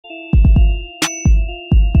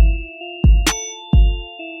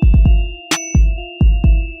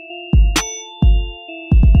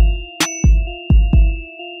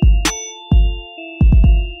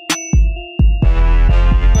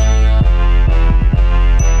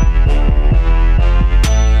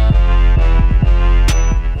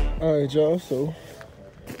Alright, y'all, so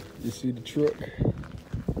you see the truck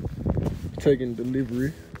taking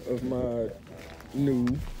delivery of my new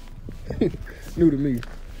to me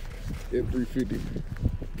F350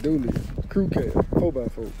 dually crew cab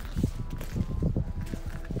 4x4.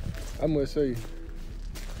 I must say,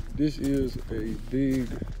 this is a big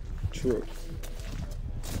truck.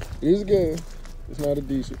 It is a gas, it's not a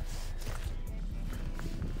diesel.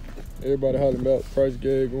 Everybody hollering about price of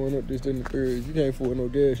gas going up, this, that, and the third. If you can't afford no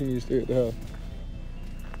gas, you need to stay at the house.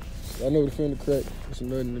 I know the fender crack, there's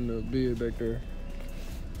nothing in the bed back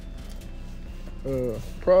there.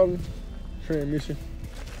 Problem, transmission.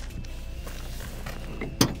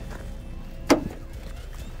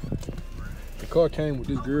 The car came with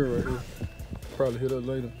this girl right here. Probably hit her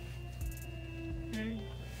later.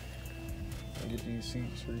 Get these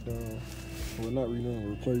seats redone. Well, not redone,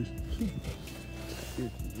 replaced. I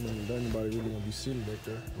mean, not anybody really gonna be sitting back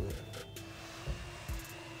there, but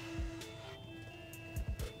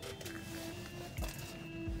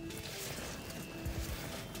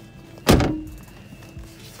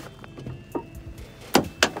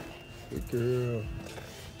hey girl,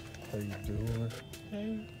 how you doing?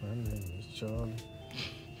 Hey. My name is Charlie.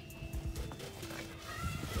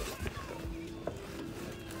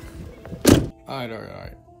 All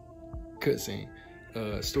right. Cutscene,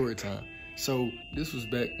 story time. So this was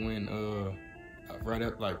back when, right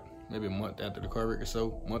after, like maybe a month after the car wreck or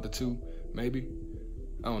so, month or two, maybe.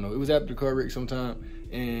 I don't know. It was after the car wreck sometime,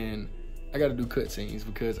 and I got to do cutscenes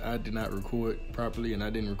because I did not record properly, and I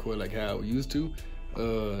didn't record like how I used to.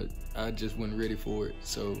 I just wasn't ready for it,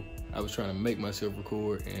 so I was trying to make myself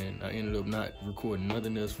record, and I ended up not recording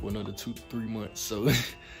nothing else for another 2-3 months. So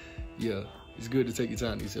yeah. It's good to take your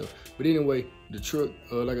time to yourself. But anyway, the truck,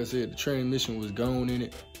 like I said, the transmission was gone in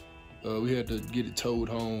it. We had to get it towed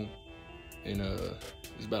home, and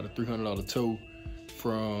it's about a $300 tow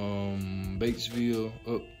from Batesville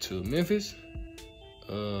up to Memphis.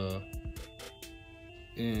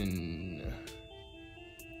 And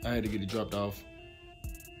I had to get it dropped off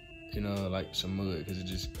in like some mud, because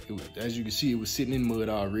it was, as you can see, it was sitting in mud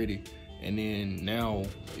already, and then now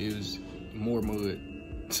it was more mud.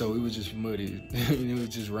 So it was just muddy. It was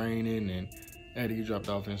just raining, and I had to get dropped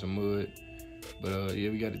off in some mud. But yeah,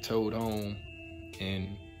 we got it towed home,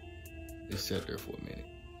 and it sat there for a minute.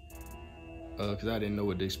 Cause I didn't know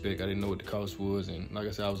what to expect. I didn't know what the cost was, and like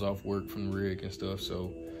I said, I was off work from the rig and stuff.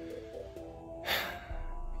 So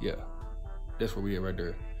yeah, that's where we at right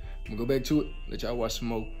there. I'm gonna go back to it, let y'all watch some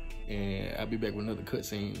more, and I'll be back with another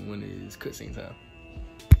cutscene when it's cutscene time.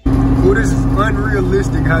 Oh, this is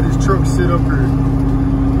unrealistic how this truck sit up here.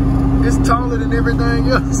 It's taller than everything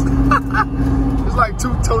else. It's like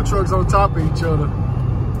 2 tow trucks on top of each other.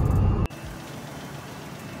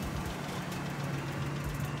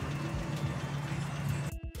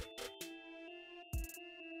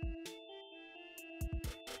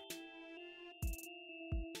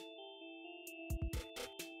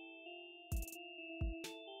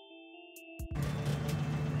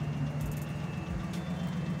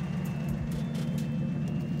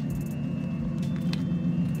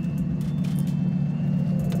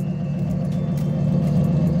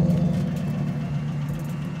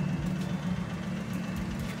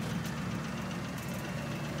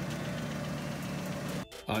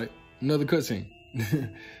 All right, another cutscene.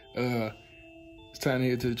 It's time to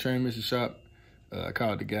head to the transmission shop. I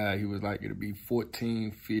called the guy. He was like, it'll be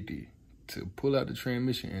 $14.50 to pull out the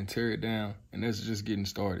transmission and tear it down, and that's just getting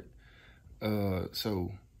started. So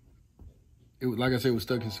it was, like I said, it was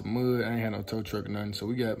stuck in some mud. I ain't had no tow truck or nothing. So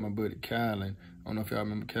we got my buddy Kylan. I don't know if y'all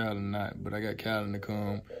remember Kylan or not, but I got Kylan to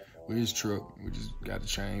come with his truck. We just got the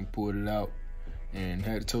chain, pulled it out, and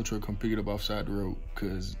had the tow truck come pick it up offside the road,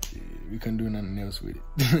 because we couldn't do nothing else with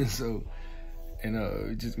it. So, and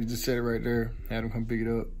we just set it right there, had him come pick it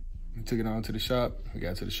up. We took it on to the shop. We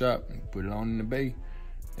got to the shop, and put it on in the bay,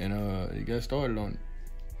 and he got started on it.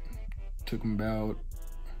 Took him about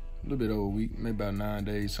a little bit over a week, maybe about 9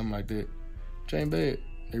 days, something like that. Chain bad.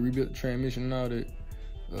 They rebuilt the transmission and all that.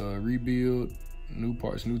 Rebuild, new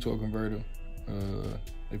parts, new torque converter.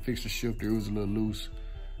 They fixed the shifter, it was a little loose.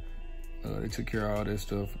 They took care of all that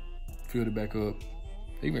stuff, filled it back up.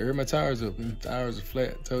 They even aired my tires up, and the tires are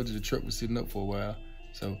flat. I told you the truck was sitting up for a while.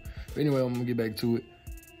 So, but anyway, I'm gonna get back to it.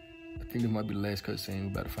 I think this might be the last cutscene.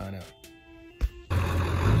 We're about to find out.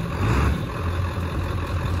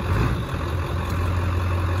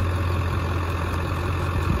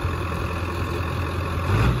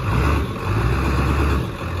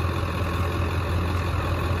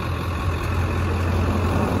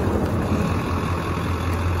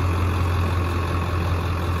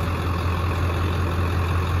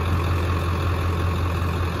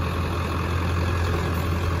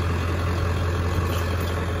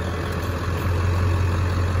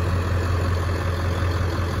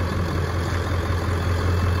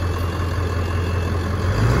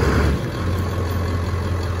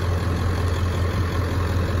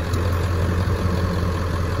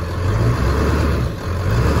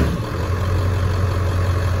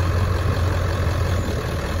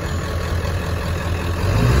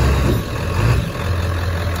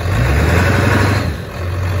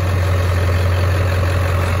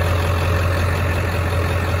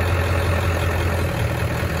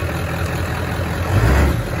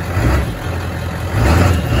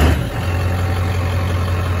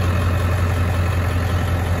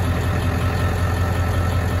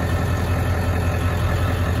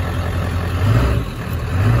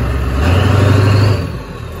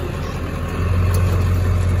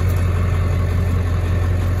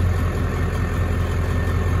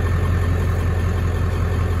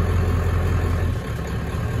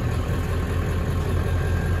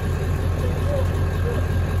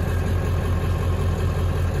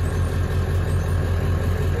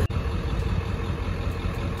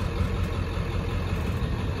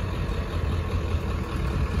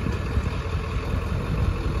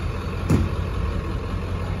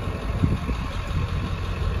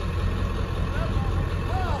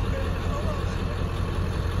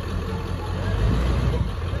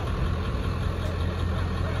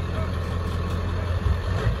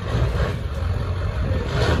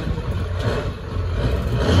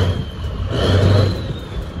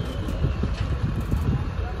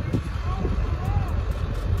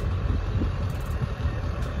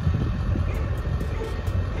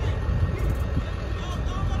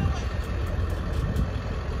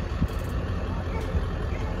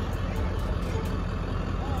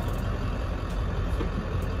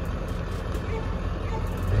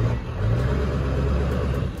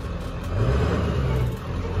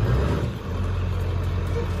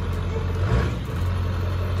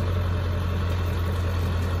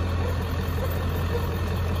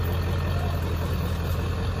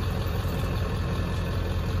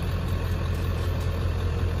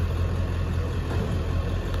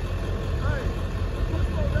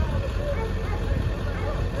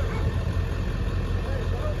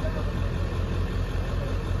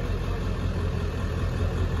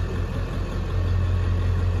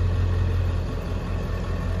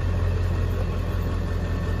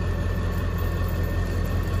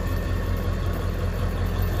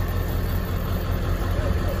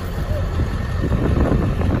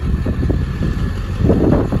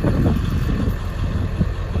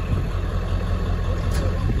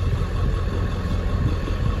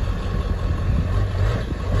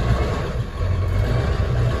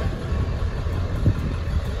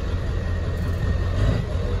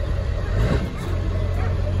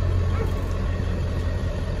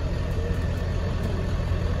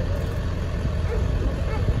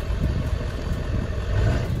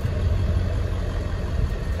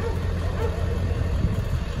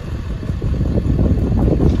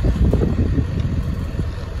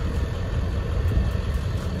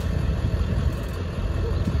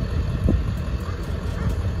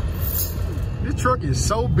 is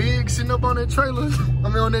so big sitting up on that trailer. I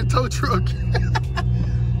mean, on that tow truck.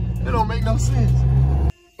 It don't make no sense.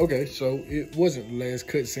 Okay, so it wasn't the last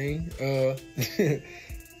cutscene.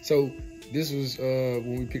 So this was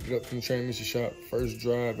when we picked it up from the transmission shop. First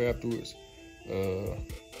drive afterwards.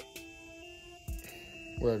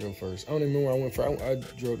 Where I go first? I don't even remember where I went first. I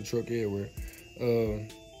drove the truck everywhere.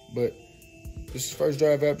 But this is first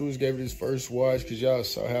drive afterwards. Gave it his first wash because y'all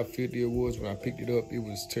saw how filthy it was when I picked it up. It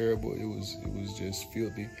was terrible. It was just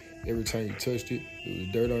filthy. Every time you touched it, it was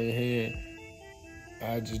dirt on your hand.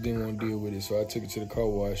 I just didn't want to deal with it, so I took it to the car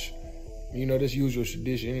wash. You know, that's usual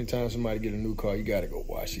tradition. Anytime somebody get a new car, you gotta go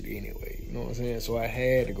wash it anyway. You know what I'm saying? So I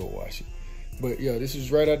had to go wash it. But yeah, this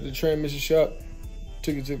is right out the transmission shop.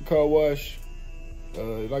 Took it to the car wash.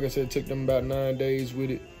 Like I said, it took them about 9 days with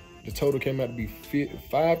it. The total came out to be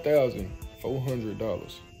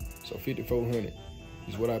 $5,400. So $5,400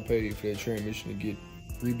 is what I paid for that transmission to get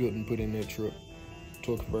rebuilt and put in that truck.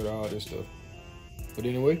 Torque converter, all that stuff. But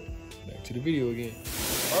anyway, back to the video again.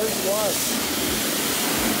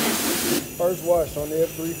 First wash on the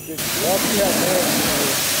F350. Y'all see how nasty it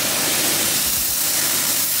is.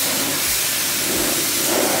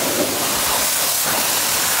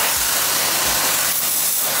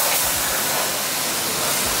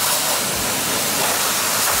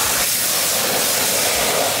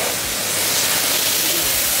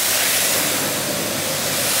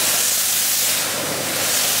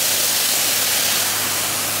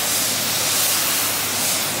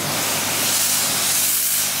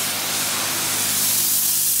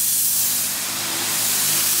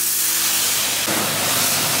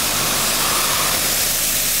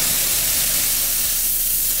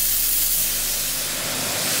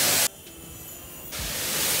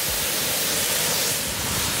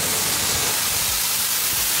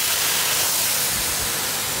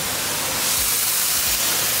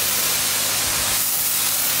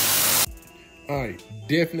 All right,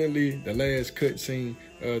 definitely the last cutscene.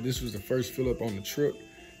 This was the first fill up on the truck.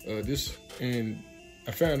 And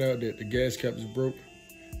I found out that the gas cap is broke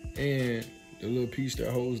and the little piece that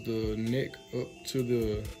holds the neck up to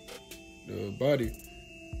the body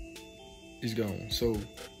is gone. So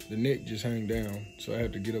the neck just hang down. So I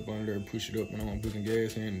had to get up under there and push it up when I'm putting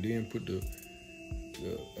gas in, and then put too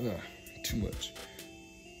much.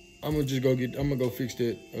 I'm gonna go fix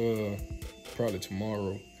that probably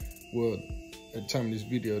tomorrow. Well, at the time of this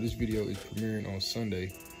video is premiering on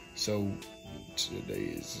Sunday. So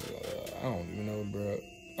today is, I don't even know, bro.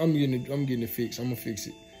 I'm getting it fixed. I'm gonna fix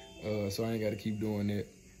it. So I ain't gotta keep doing that.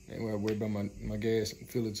 Ain't gotta worry about my gas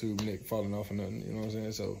filler tube neck falling off or nothing, you know what I'm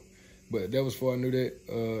saying? So, but that was before I knew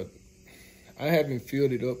that. I haven't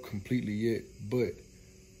filled it up completely yet, but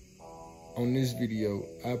on this video,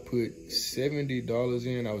 I put $70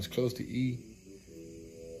 in. I was close to E.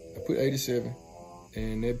 I put 87,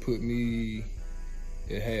 and that put me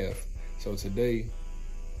at half. So today,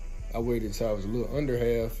 I waited till I was a little under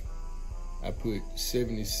half. I put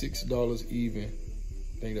 $76 even.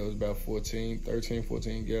 I think that was about 14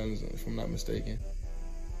 gallons, if I'm not mistaken.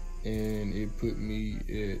 And it put me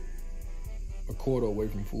at a quarter away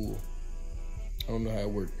from full. I don't know how it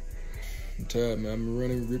worked. I'm tired, man. I'm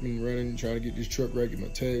running, trying to get this truck right, get my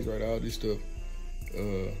tags right, all this stuff.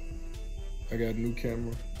 I got a new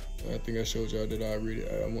camera. I think I showed y'all that already.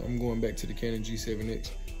 I'm going back to the Canon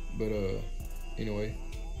G7X. But anyway,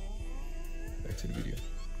 back to the video.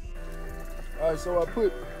 All right, so I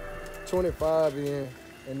put 25 in,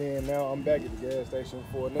 and then now I'm back at the gas station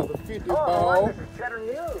for another 50 ball.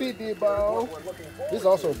 50 ball. This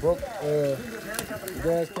also broke gas.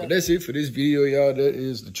 But that's it for this video, y'all. That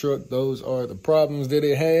is the truck. Those are the problems that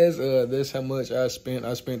it has. That's how much I spent.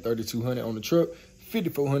 I spent $3,200 on the truck,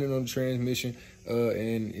 $5,400 on the transmission,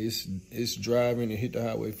 and it's driving and hit the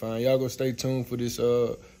highway fine. Y'all go stay tuned for this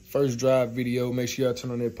first drive video. Make sure y'all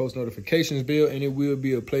turn on that post notifications bell, and it will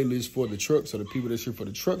be a playlist for the truck. So the people that's here for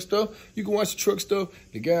the truck stuff, you can watch the truck stuff.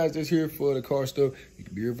 The guys that's here for the car stuff, you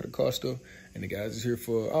can be here for the car stuff. And the guys that's here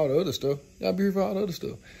for all the other stuff, y'all be here for all the other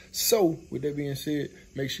stuff. So with that being said,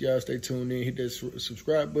 make sure y'all stay tuned in, hit that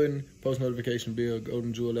subscribe button, post notification bell,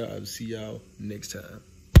 Golden Jewel out. I'll see y'all next time.